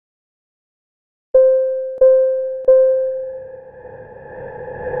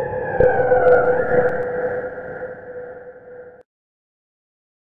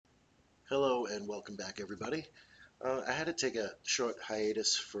Welcome back, everybody. I had to take a short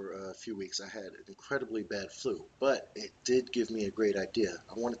hiatus for a few weeks. I had an incredibly bad flu, but it did give me a great idea.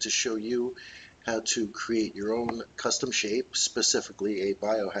 I wanted to show you how to create your own custom shape, specifically a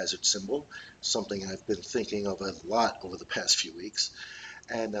biohazard symbol, something I've been thinking of a lot over the past few weeks,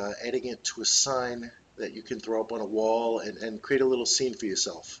 and adding it to a sign that you can throw up on a wall and create a little scene for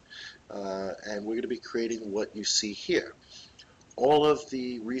yourself. And we're going to be creating what you see here. All of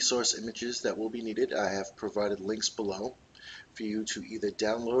the resource images that will be needed, I have provided links below for you to either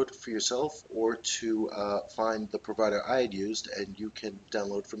download for yourself or to find the provider I had used and you can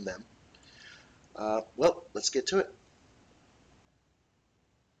download from them. Well, let's get to it.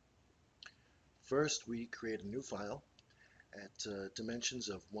 First, we create a new file at dimensions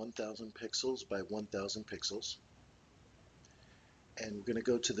of 1000 pixels by 1000 pixels. And we're going to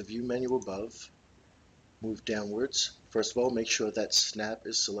go to the View menu above. Move downwards. First of all, make sure that snap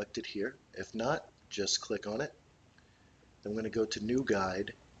is selected here. If not, just click on it. Then we're going to go to New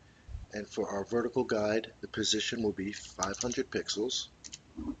Guide, and for our vertical guide, the position will be 500 pixels.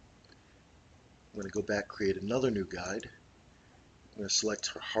 I'm going to go back, create another new guide. I'm going to select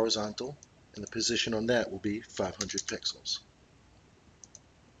horizontal, and the position on that will be 500 pixels.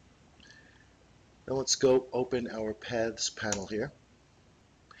 Now let's go open our Paths panel here.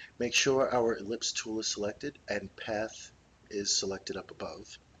 Make sure our ellipse tool is selected and path is selected up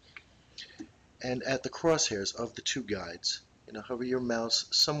above. And at the crosshairs of the two guides, hover your mouse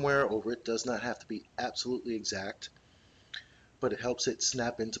somewhere over it. Does not have to be absolutely exact, but it helps it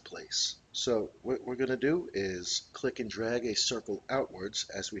snap into place. So what we're going to do is click and drag a circle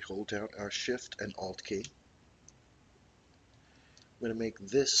outwards as we hold down our Shift and Alt key. I'm going to make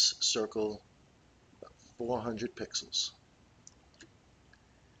this circle 400 pixels.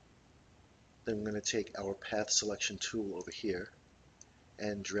 Then I'm going to take our path selection tool over here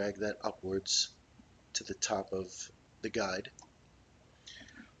and drag that upwards to the top of the guide.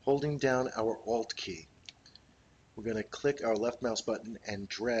 Holding down our Alt key, we're going to click our left mouse button and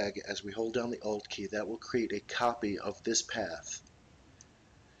drag as we hold down the Alt key. That will create a copy of this path.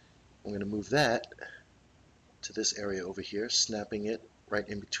 I'm going to move that to this area over here, snapping it right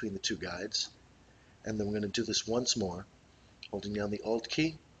in between the two guides. And then we're going to do this once more, holding down the Alt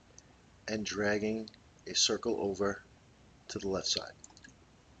key and dragging a circle over to the left side.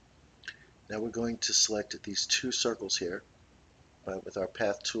 Now we're going to select these two circles here with our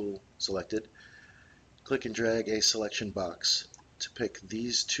path tool selected. Click and drag a selection box to pick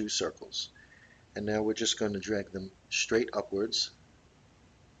these two circles. And now we're just going to drag them straight upwards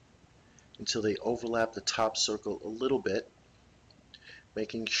until they overlap the top circle a little bit,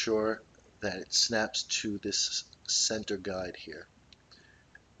 making sure that it snaps to this center guide here.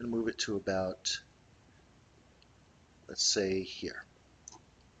 And move it to about, let's say, here.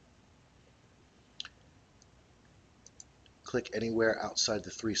 Click anywhere outside the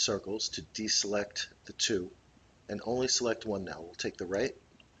three circles to deselect the two, and only select one now. We'll take the right.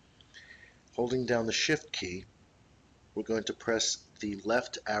 Holding down the Shift key, we're going to press the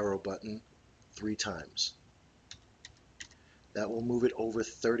left arrow button 3 times. That will move it over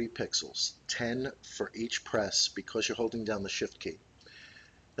 30 pixels, 10 for each press because you're holding down the Shift key.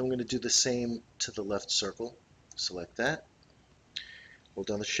 Then we're going to do the same to the left circle. Select that, hold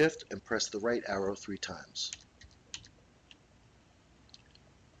down the Shift, and press the right arrow 3 times.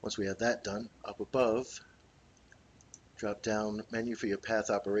 Once we have that done, up above, drop down menu for your path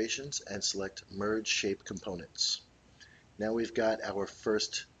operations and select Merge Shape Components. Now we've got our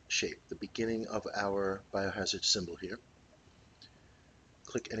first shape, the beginning of our biohazard symbol here.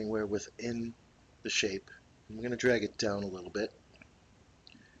 Click anywhere within the shape. I'm going to drag it down a little bit,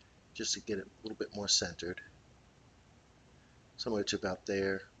 just to get it a little bit more centered. Somewhere to about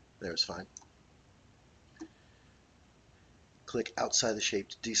there. There is fine. Click outside the shape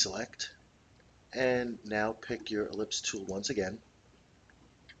to deselect. And now pick your ellipse tool once again.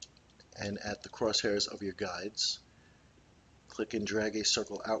 And at the crosshairs of your guides, click and drag a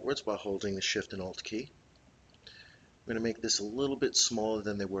circle outwards while holding the Shift and Alt key. I'm going to make this a little bit smaller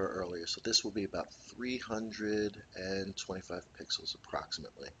than they were earlier. So this will be about 325 pixels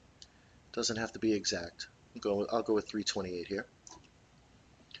approximately. Doesn't have to be exact. I'll go with 328 here.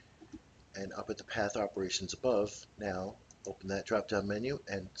 And up at the path operations above, now open that drop-down menu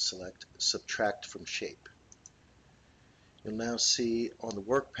and select Subtract from Shape. You'll now see on the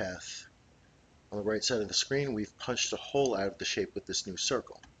work path on the right side of the screen, we've punched a hole out of the shape with this new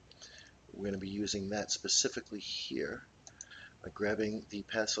circle. We're going to be using that specifically here by grabbing the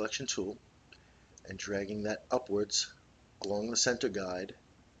path selection tool and dragging that upwards along the center guide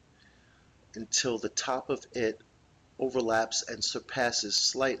until the top of it overlaps and surpasses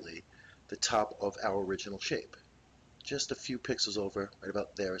slightly the top of our original shape. Just a few pixels over, right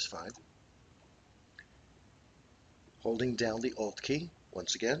about there is fine. Holding down the Alt key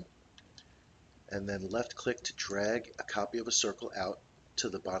once again, and then left click to drag a copy of a circle out to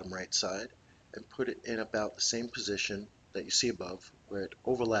the bottom right side and put it in about the same position that you see above, where it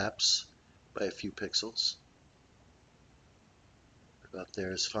overlaps by a few pixels. About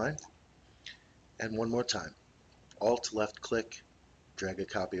there is fine. And one more time, Alt left click, drag a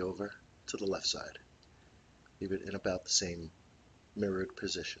copy over to the left side. Leave it in about the same mirrored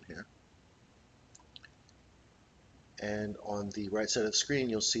position here. And on the right side of the screen,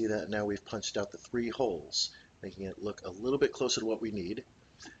 you'll see that now we've punched out the 3 holes, making it look a little bit closer to what we need.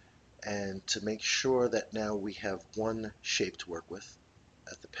 And to make sure that now we have one shape to work with,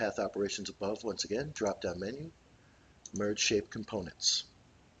 at the path operations above, once again, drop down menu, merge shape components.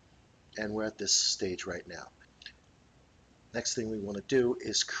 And we're at this stage right now. Next thing we want to do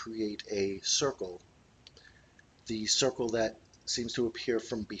is create a circle. The circle that seems to appear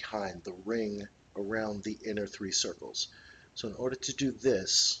from behind, the ring around the inner 3 circles. So in order to do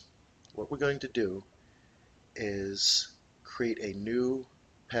this, what we're going to do is create a new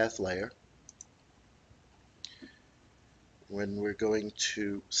path layer. When we're going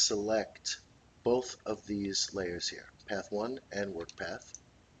to select both of these layers here, path 1 and work path.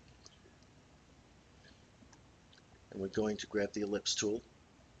 And we're going to grab the ellipse tool,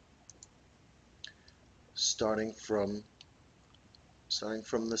 starting from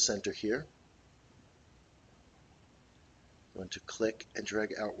the center here. I'm going to click and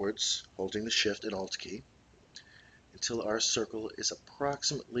drag outwards, holding the Shift and Alt key, until our circle is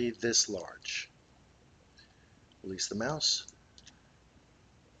approximately this large. Release the mouse.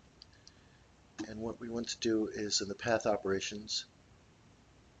 And what we want to do is, in the path operations,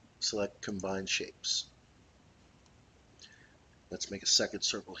 select Combine Shapes. Let's make a second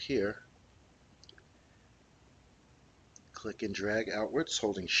circle here. Click and drag outwards,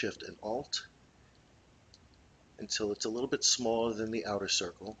 holding Shift and Alt, until it's a little bit smaller than the outer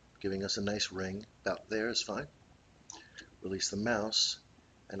circle, giving us a nice ring. About there is fine. Release the mouse,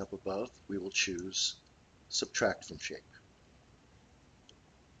 and up above we will choose Subtract from Shape.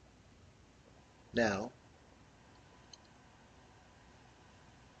 Now,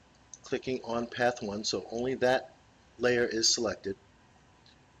 clicking on path 1, so only that layer is selected,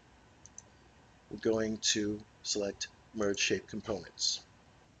 we're going to select Merge Shape Components.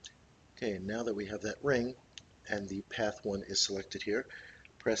 Okay, now that we have that ring and the path 1 is selected here,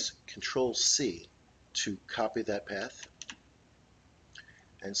 press Ctrl C to copy that path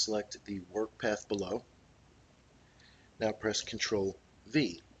and select the work path below. Now press Ctrl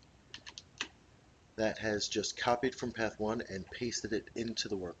V. That has just copied from path 1 and pasted it into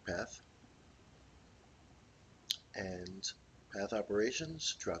the work path. And path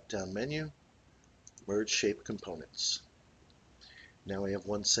operations, drop down menu, merge shape components. Now we have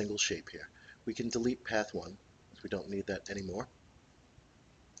one single shape here. We can delete path 1, we don't need that anymore.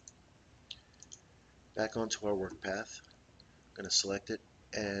 Back onto our work path, I'm going to select it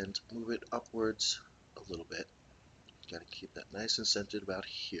and move it upwards a little bit. Got to keep that nice and centered about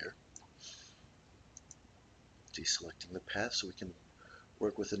here. Deselecting the path so we can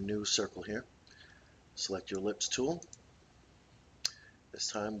work with a new circle here. Select your ellipse tool. This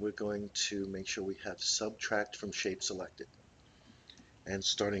time we're going to make sure we have Subtract from Shape selected. And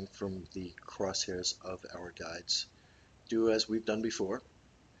starting from the crosshairs of our guides, do as we've done before.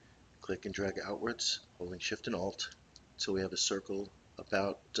 Click and drag outwards, holding Shift and Alt, until we have a circle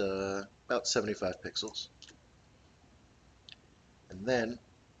about 75 pixels. And then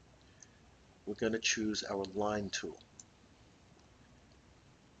we're going to choose our line tool.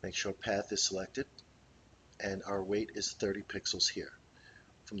 Make sure path is selected, and our weight is 30 pixels here.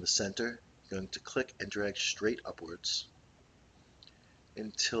 From the center, you're going to click and drag straight upwards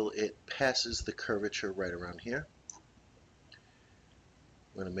until it passes the curvature right around here.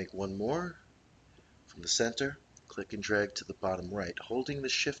 I'm going to make one more. From the center, click and drag to the bottom right, holding the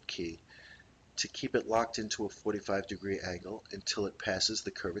Shift key to keep it locked into a 45-degree angle until it passes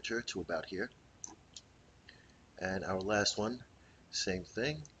the curvature to about here. And our last one, same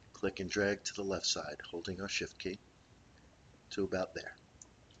thing, click and drag to the left side, holding our Shift key to about there.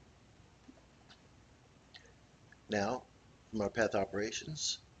 Now, from our path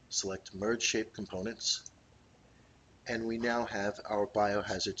operations, select Merge Shape Components, and we now have our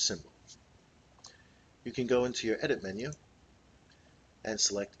Biohazard symbol. You can go into your Edit menu and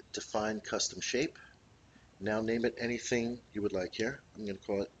select Define Custom Shape. Now name it anything you would like here. I'm going to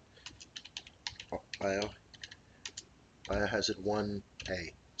call it Biohazard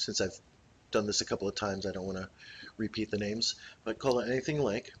 1A. Since I've done this a couple of times, I don't want to repeat the names, but call it anything you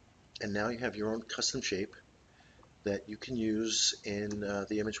like. And now you have your own custom shape that you can use in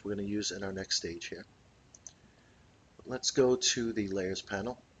the image we're going to use in our next stage here. Let's go to the Layers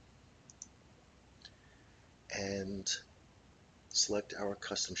panel and select our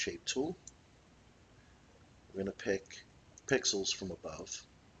custom shape tool. We're going to pick pixels from above.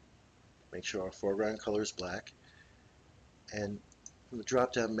 Make sure our foreground color is black. And from the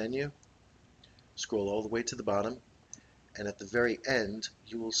drop-down menu, scroll all the way to the bottom, and at the very end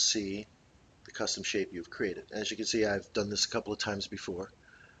you will see the custom shape you've created. As you can see, I've done this a couple of times before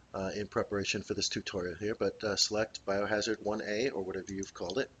in preparation for this tutorial here, but select Biohazard 1A or whatever you've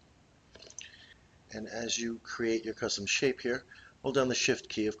called it. And as you create your custom shape here, hold down the Shift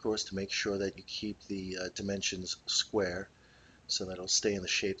key, of course, to make sure that you keep the dimensions square so that it'll stay in the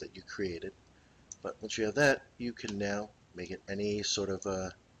shape that you created. But once you have that, you can now make it any sort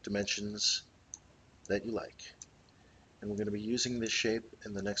of dimensions that you like. And we're going to be using this shape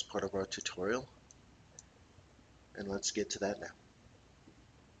in the next part of our tutorial. And let's get to that now.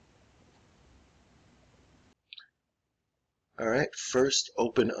 Alright, first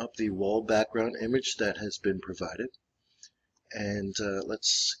open up the wall background image that has been provided. And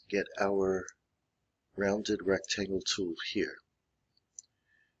let's get our rounded rectangle tool here.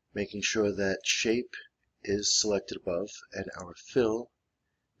 Making sure that shape is selected above and our fill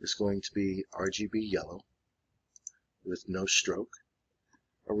is going to be RGB yellow with no stroke.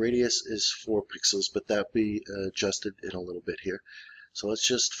 Our radius is 4 pixels, but that'll be adjusted in a little bit here. So let's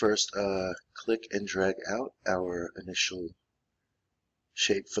just first click and drag out our initial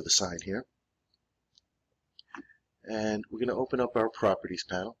shape for the sign here. And we're going to open up our properties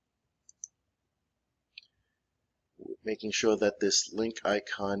panel, making sure that this link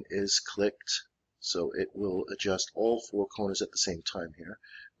icon is clicked so it will adjust all 4 corners at the same time here.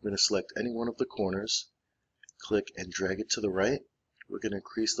 I'm going to select any one of the corners, click and drag it to the right. We're going to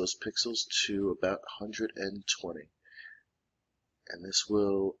increase those pixels to about 120. And this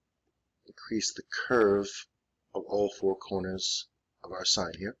will increase the curve of all 4 corners of our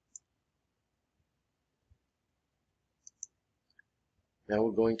sign here. Now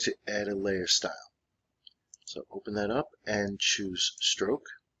we're going to add a layer style. So open that up and choose stroke.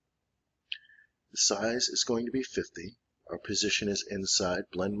 The size is going to be 50. Our position is inside,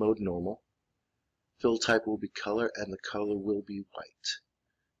 blend mode normal. Fill type will be color and the color will be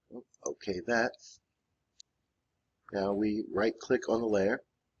white. Okay that. Now we right click on the layer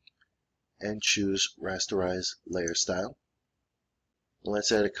and choose rasterize layer style.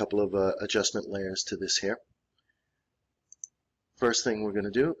 Let's add a couple of adjustment layers to this here. First thing we're going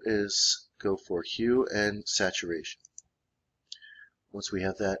to do is go for hue and saturation. Once we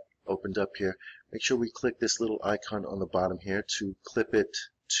have that opened up here, make sure we click this little icon on the bottom here to clip it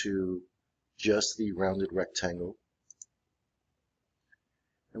to just the rounded rectangle.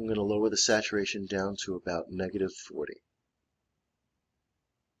 I'm going to lower the saturation down to about -40.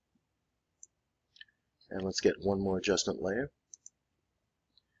 And let's get one more adjustment layer.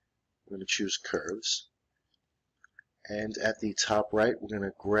 We're going to choose curves. And at the top right, we're going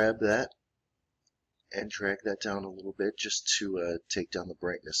to grab that and drag that down a little bit just to take down the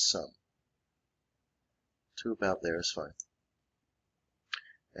brightness some. To about there is fine.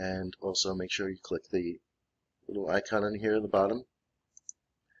 And also make sure you click the little icon on here at the bottom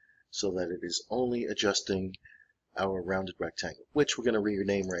so that it is only adjusting our rounded rectangle, which we're going to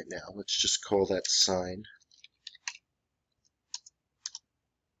rename right now. Let's just call that sign.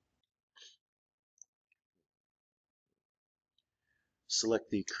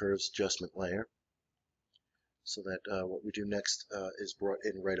 Select the curves adjustment layer so that what we do next is brought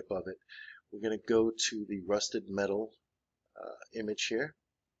in right above it. We're going to go to the rusted metal image here,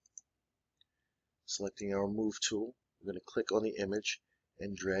 selecting our move tool. We're going to click on the image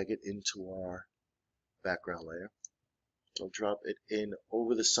and drag it into our background layer. I'll drop it in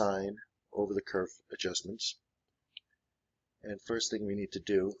over the sign, over the curve adjustments. And first thing we need to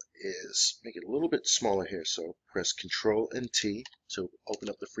do is make it a little bit smaller here. So press Ctrl and T to open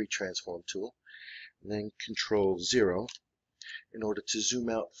up the free transform tool. And then Ctrl 0 in order to zoom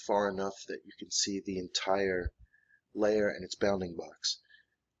out far enough that you can see the entire layer and its bounding box.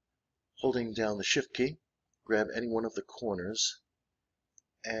 Holding down the Shift key, grab any one of the corners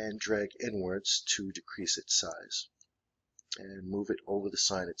and drag inwards to decrease its size. And move it over the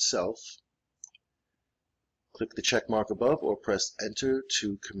sign itself. Click the check mark above or press Enter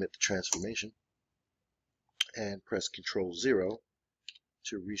to commit the transformation. And press Ctrl 0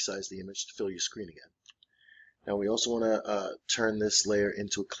 to resize the image to fill your screen again. Now we also want to turn this layer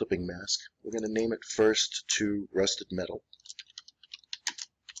into a clipping mask. We're going to name it first to rusted metal.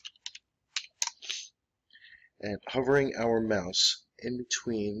 And hovering our mouse in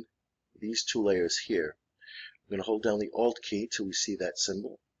between these two layers here. We're going to hold down the Alt key till we see that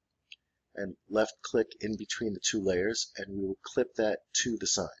symbol, and left click in between the two layers, and we will clip that to the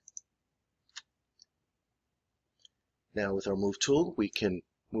sign. Now with our move tool, we can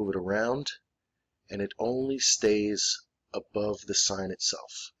move it around, and it only stays above the sign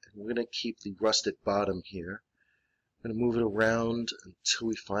itself. And we're going to keep the rusted bottom here. I'm going to move it around until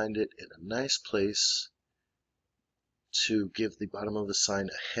we find it in a nice place to give the bottom of the sign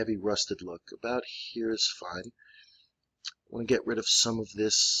a heavy rusted look. About here is fine. I want to get rid of some of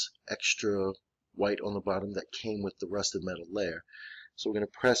this extra white on the bottom that came with the rusted metal layer. So we're going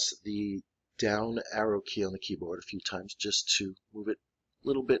to press the down arrow key on the keyboard a few times just to move it a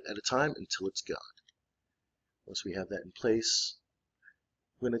little bit at a time until it's gone. Once we have that in place,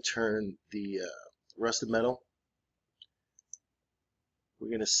 we're going to turn the rusted metal. We're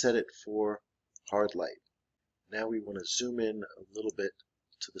going to set it for hard light. Now we want to zoom in a little bit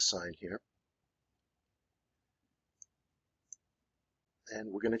to the sign here.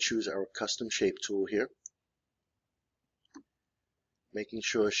 And we're going to choose our custom shape tool here. Making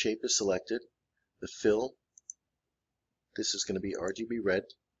sure shape is selected. The fill, this is going to be RGB red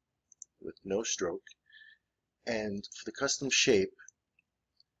with no stroke. And for the custom shape,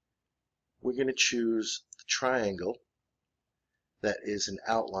 we're going to choose the triangle that is an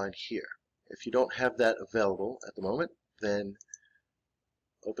outline here. If you don't have that available at the moment, then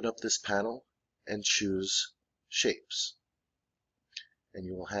open up this panel and choose Shapes, and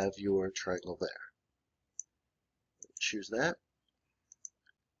you will have your triangle there. Choose that,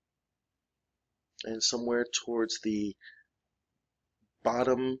 and somewhere towards the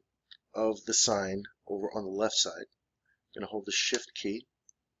bottom of the sign over on the left side, I'm going to hold the Shift key,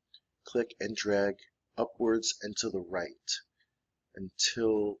 click and drag upwards and to the right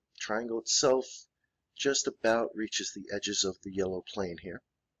until the triangle itself just about reaches the edges of the yellow plane here.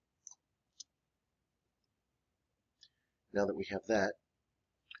 Now that we have that,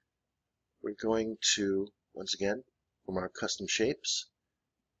 we're going to, once again, from our custom shapes,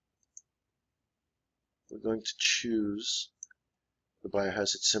 we're going to choose the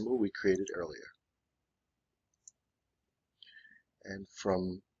Biohazard symbol we created earlier. And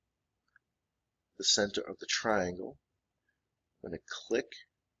from the center of the triangle, I'm going to click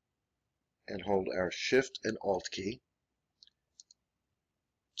and hold our Shift and Alt key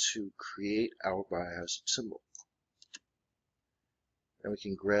to create our Biohazard symbol. And we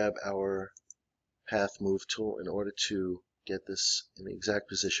can grab our path move tool in order to get this in the exact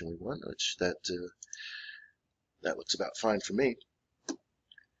position we want, which that looks about fine for me.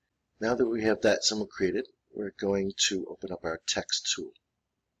 Now that we have that symbol created, we're going to open up our text tool.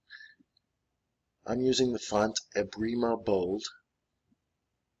 I'm using the font Ebrima Bold,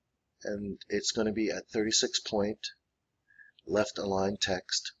 and it's going to be at 36 point left align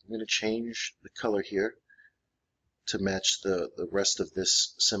text. I'm going to change the color here to match the rest of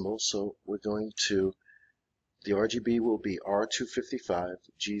this symbol. So we're going to, the RGB will be R255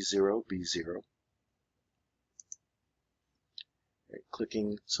 G0 B0. And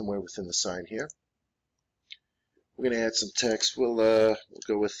clicking somewhere within the sign here. We're going to add some text. We'll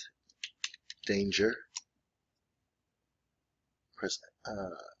go with danger. Press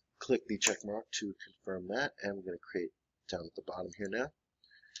click the check mark to confirm that, and we're going to create down at the bottom here now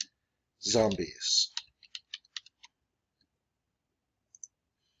zombies.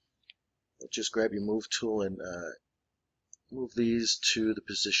 Just grab your move tool and move these to the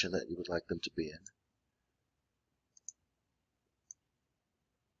position that you would like them to be in.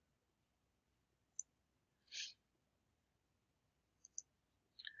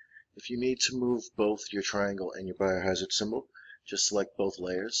 If you need to move both your triangle and your Biohazard symbol, just select both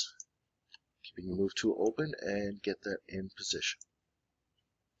layers, keeping your move tool open, and get that in position.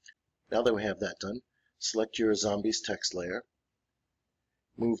 Now that we have that done, select your zombies text layer,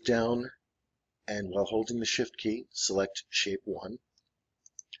 move down, and while holding the Shift key, select Shape 1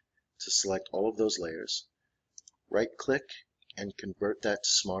 to select all of those layers. Right-click and convert that to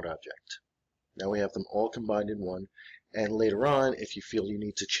Smart Object. Now we have them all combined in one, and later on, if you feel you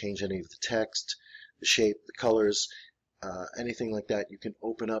need to change any of the text, the shape, the colors, anything like that, you can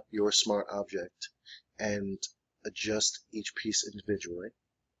open up your Smart Object and adjust each piece individually.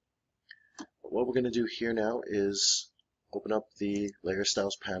 But what we're going to do here now is open up the Layer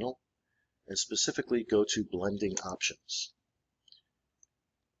Styles panel and specifically go to Blending Options.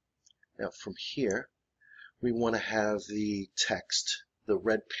 Now from here, we want to have the text, the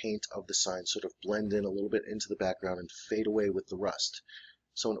red paint of the sign, sort of blend in a little bit into the background and fade away with the rust.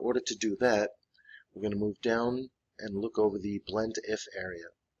 So in order to do that, we're going to move down and look over the Blend If area.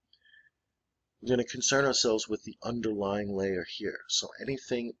 we're going to concern ourselves with the underlying layer here. So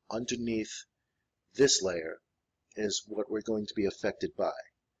anything underneath this layer is what we're going to be affected by.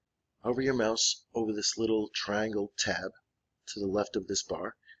 Hover your mouse over this little triangle tab to the left of this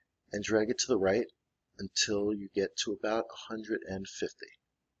bar and drag it to the right until you get to about 150.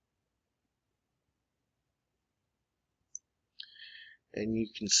 And you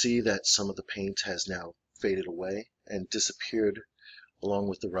can see that some of the paint has now faded away and disappeared along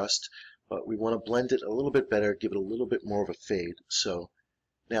with the rust, but we want to blend it a little bit better, give it a little bit more of a fade. So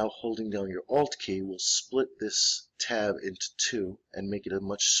now holding down your Alt key will split this tab into two and make it a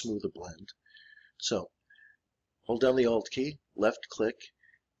much smoother blend. So hold down the Alt key, left click,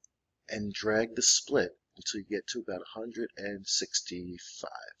 and drag the split until you get to about 165.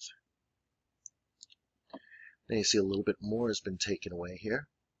 Now you see a little bit more has been taken away here.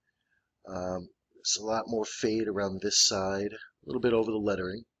 There's a lot more fade around this side, a little bit over the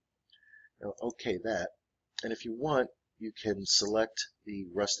lettering. Now OK that, and if you want, you can select the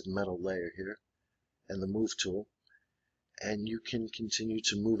rusted metal layer here and the move tool, and you can continue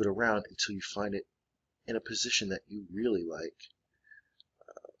to move it around until you find it in a position that you really like.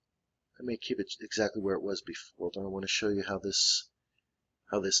 I may keep it exactly where it was before, but I want to show you how this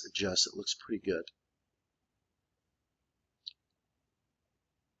adjusts. It looks pretty good.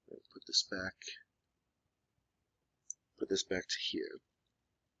 Put this back to here.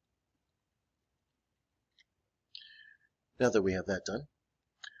 Now that we have that done,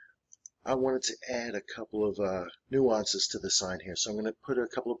 I wanted to add a couple of nuances to the sign here. So I'm going to put a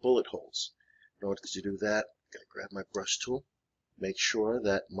couple of bullet holes. In order to do that, I'm going to grab my brush tool, make sure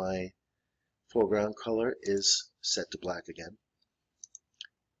that my foreground color is set to black again.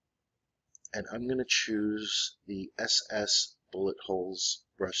 And I'm going to choose the SS bullet holes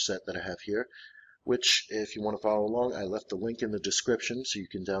brush set that I have here, which, if you want to follow along, I left a link in the description so you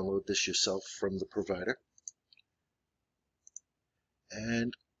can download this yourself from the provider.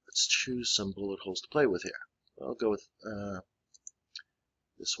 And let's choose some bullet holes to play with here. I'll go with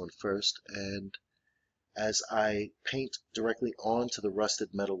this one first, and as I paint directly onto the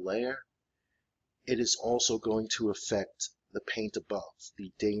rusted metal layer, it is also going to affect the paint above,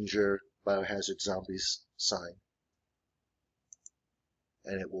 the danger biohazard zombies sign.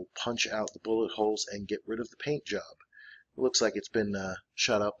 And it will punch out the bullet holes and get rid of the paint job. It looks like it's been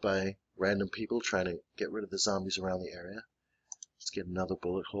shot up by random people trying to get rid of the zombies around the area. Let's get another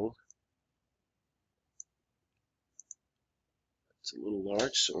bullet hole. It's a little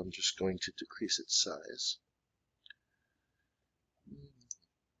large, so I'm just going to decrease its size.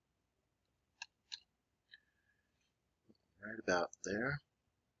 Right about there.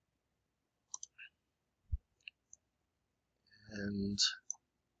 And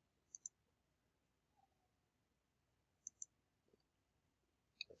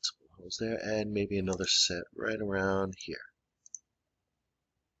multiple holes there, and maybe another set right around here.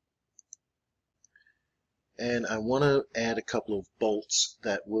 And I want to add a couple of bolts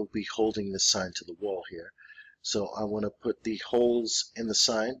that will be holding this sign to the wall here. So I want to put the holes in the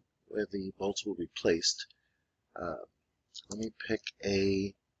sign where the bolts will be placed. Let me pick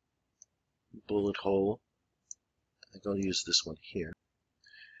a bullet hole. I think I'll use this one here.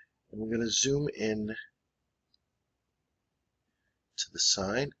 And we're going to zoom in to the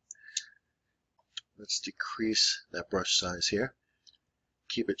sign. Let's decrease that brush size here.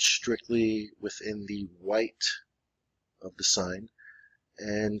 Keep it strictly within the white of the sign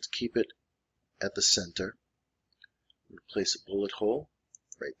and keep it at the center. Place a bullet hole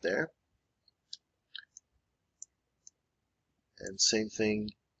right there. And same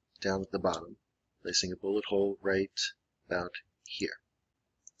thing down at the bottom, placing a bullet hole right about here.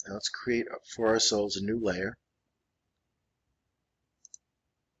 Now let's create for ourselves a new layer.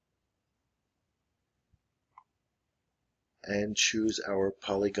 And choose our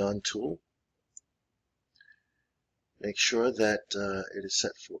polygon tool. Make sure that it is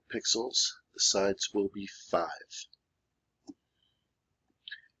set for pixels. The sides will be 5.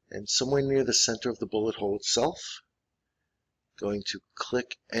 And somewhere near the center of the bullet hole itself, going to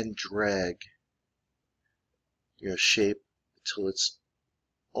click and drag your shape until it's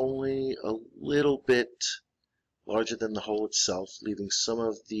only a little bit larger than the hole itself, leaving some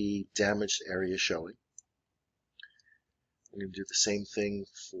of the damaged area showing. I'm going to do the same thing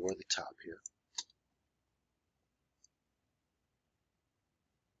for the top here.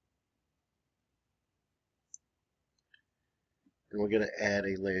 And we're going to add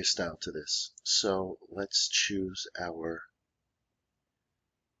a layer style to this. So let's choose our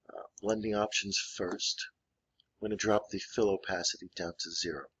blending options first. I'm going to drop the fill opacity down to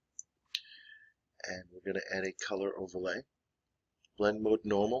 0. And we're going to add a color overlay. Blend mode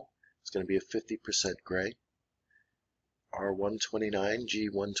normal. It's going to be a 50% gray. R129,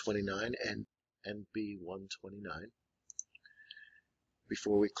 G129, and NB129.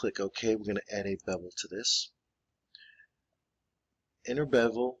 Before we click OK, we're going to add a bevel to this. Inner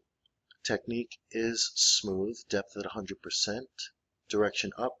bevel technique is smooth, depth at 100%,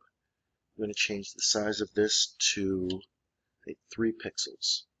 direction up. I'm going to change the size of this to 3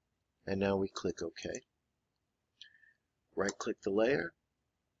 pixels. And now we click OK. Right click the layer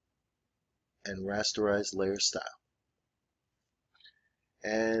and rasterize layer style.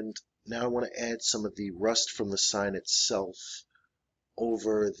 And now I want to add some of the rust from the sign itself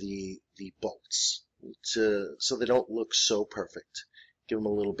over the bolts so they don't look so perfect. Give them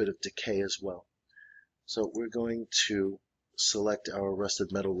a little bit of decay as well. So we're going to select our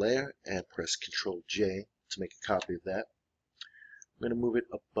rusted metal layer and press Ctrl J to make a copy of that. I'm going to move it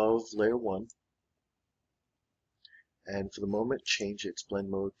above layer 1 and for the moment change its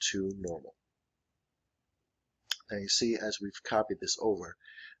blend mode to normal. Now you see, as we've copied this over,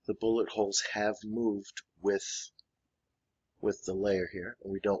 the bullet holes have moved with the layer here,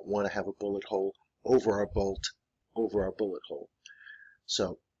 and we don't want to have a bullet hole over our bolt over our bullet hole.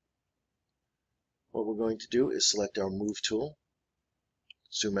 So what we're going to do is select our move tool,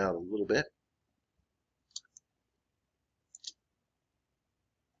 zoom out a little bit,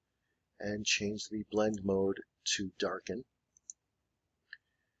 and change the blend mode to darken.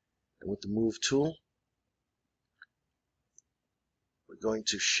 And with the move tool, we're going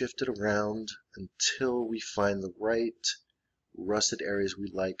to shift it around until we find the right rusted areas we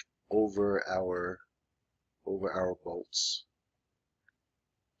like over our bolts.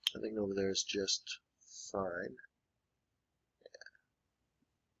 I think over there is just fine.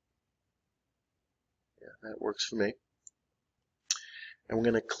 Yeah, that works for me. And we're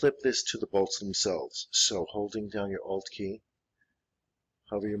going to clip this to the bolts themselves. So holding down your Alt key,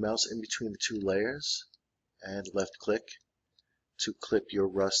 hover your mouse in between the 2 layers, and left click to clip your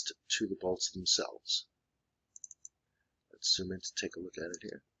rust to the bolts themselves. Let's zoom in to take a look at it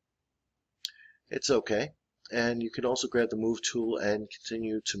here. It's okay. And you can also grab the move tool and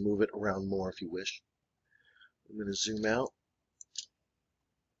continue to move it around more if you wish. I'm going to zoom out.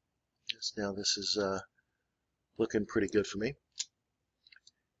 Yes, now this is looking pretty good for me.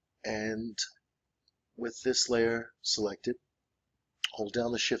 And with this layer selected, hold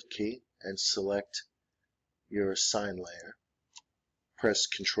down the Shift key and select your sign layer. Press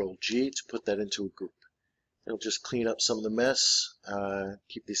Ctrl G to put that into a group. It'll just clean up some of the mess,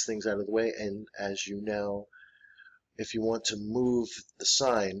 keep these things out of the way, and as you know, if you want to move the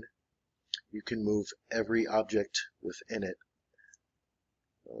sign, you can move every object within it.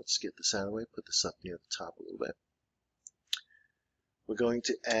 Let's get this out of the way, put this up near the top a little bit. We're going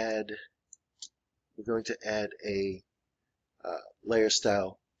to add a layer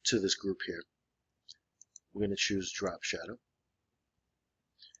style to this group here. We're going to choose drop shadow.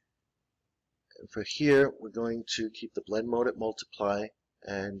 And for here, we're going to keep the blend mode at multiply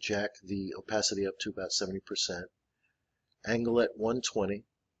and jack the opacity up to about 70%. Angle at 120.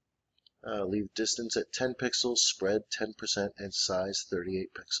 Leave distance at 10 pixels, spread 10%, and size 38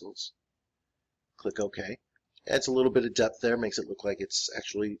 pixels. Click OK. Adds a little bit of depth there, makes it look like it's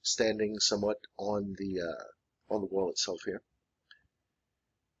actually standing somewhat on the wall itself here.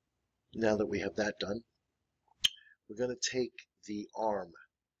 Now that we have that done, we're going to take the arm,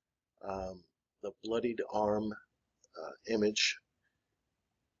 the bloodied arm image.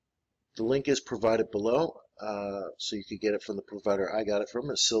 The link is provided below, so you can get it from the provider I got it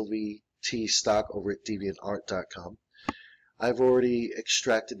from, Sylvie T Stock over at DeviantArt.com. I've already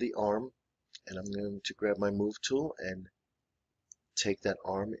extracted the arm, and I'm going to grab my move tool and take that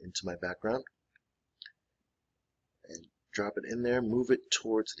arm into my background and drop it in there, move it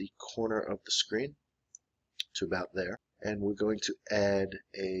towards the corner of the screen to about there, and we're going to add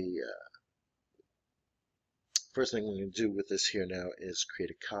a first thing we're going to do with this here now is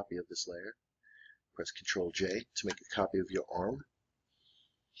create a copy of this layer. Press Ctrl J to make a copy of your arm,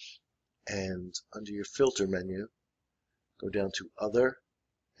 and under your filter menu, go down to Other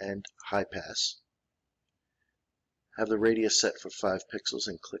and High Pass. Have the radius set for 5 pixels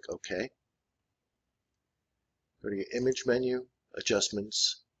and click OK. Go to your Image menu,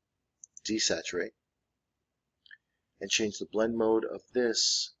 Adjustments, Desaturate, and change the blend mode of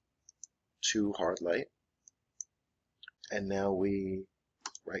this to Hard Light. And now we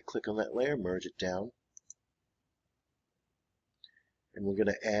right click on that layer, merge it down, and we're going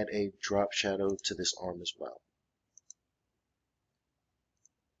to add a drop shadow to this arm as well.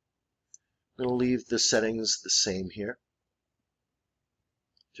 I'm going to leave the settings the same here.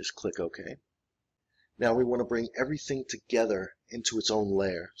 Just click OK. Now we want to bring everything together into its own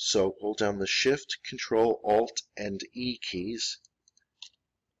layer. So hold down the Shift, Control, Alt, and E keys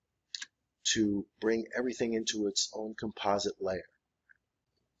to bring everything into its own composite layer.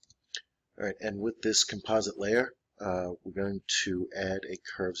 Alright, and with this composite layer, we're going to add a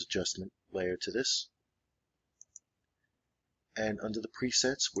curves adjustment layer to this. And under the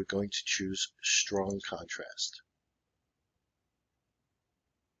presets, we're going to choose strong contrast.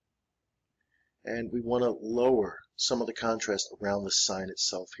 And we want to lower some of the contrast around the sign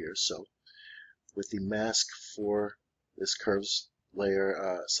itself here. So with the mask for this curves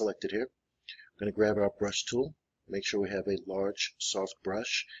layer selected here, I'm going to grab our brush tool, make sure we have a large soft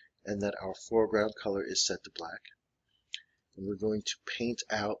brush, and that our foreground color is set to black. And we're going to paint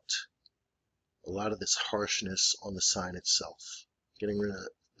out a lot of this harshness on the sign itself, getting rid of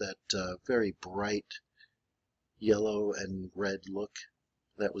that very bright yellow and red look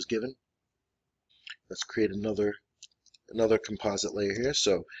that was given. Let's create another composite layer here.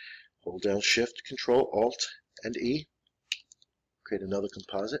 So hold down Shift, Control, Alt, and E. Create another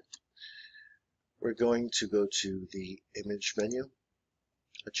composite. We're going to go to the Image menu,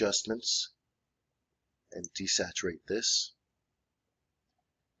 Adjustments, and desaturate this.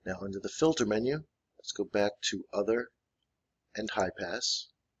 Now under the Filter menu, let's go back to Other and High Pass.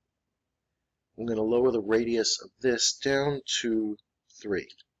 I'm going to lower the radius of this down to 3.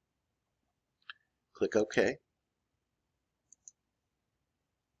 Click OK.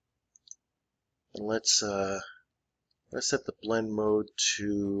 And let's set the blend mode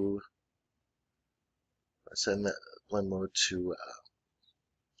to let's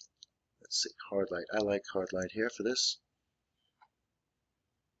see, hard light. I like hard light here for this.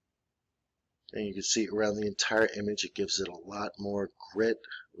 And you can see around the entire image it gives it a lot more grit,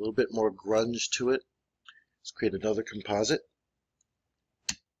 a little bit more grunge to it. Let's create another composite.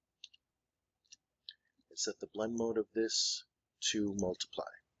 Let's set the blend mode of this to multiply.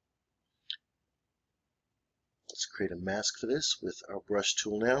 Let's create a mask for this with our brush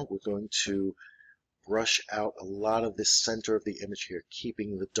tool now. We're going to brush out a lot of this center of the image here,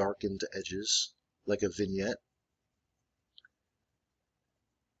 keeping the darkened edges like a vignette.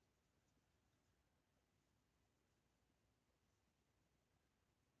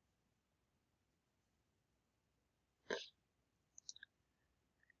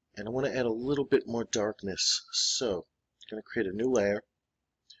 And I want to add a little bit more darkness, so I'm going to create a new layer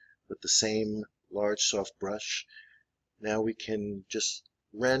with the same large soft brush. Now we can just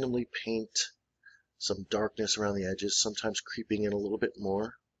randomly paint some darkness around the edges, sometimes creeping in a little bit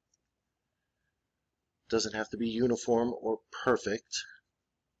more. Doesn't have to be uniform or perfect.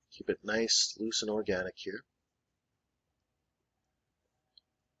 Keep it nice, loose, and organic here.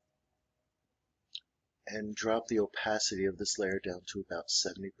 And drop the opacity of this layer down to about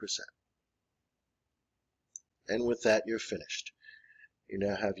 70%. And with that, you're finished. You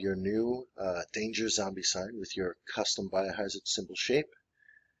now have your new Danger Zombie sign with your custom Biohazard symbol shape.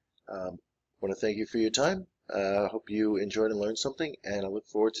 I want to thank you for your time. I hope you enjoyed and learned something, and I look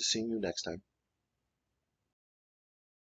forward to seeing you next time.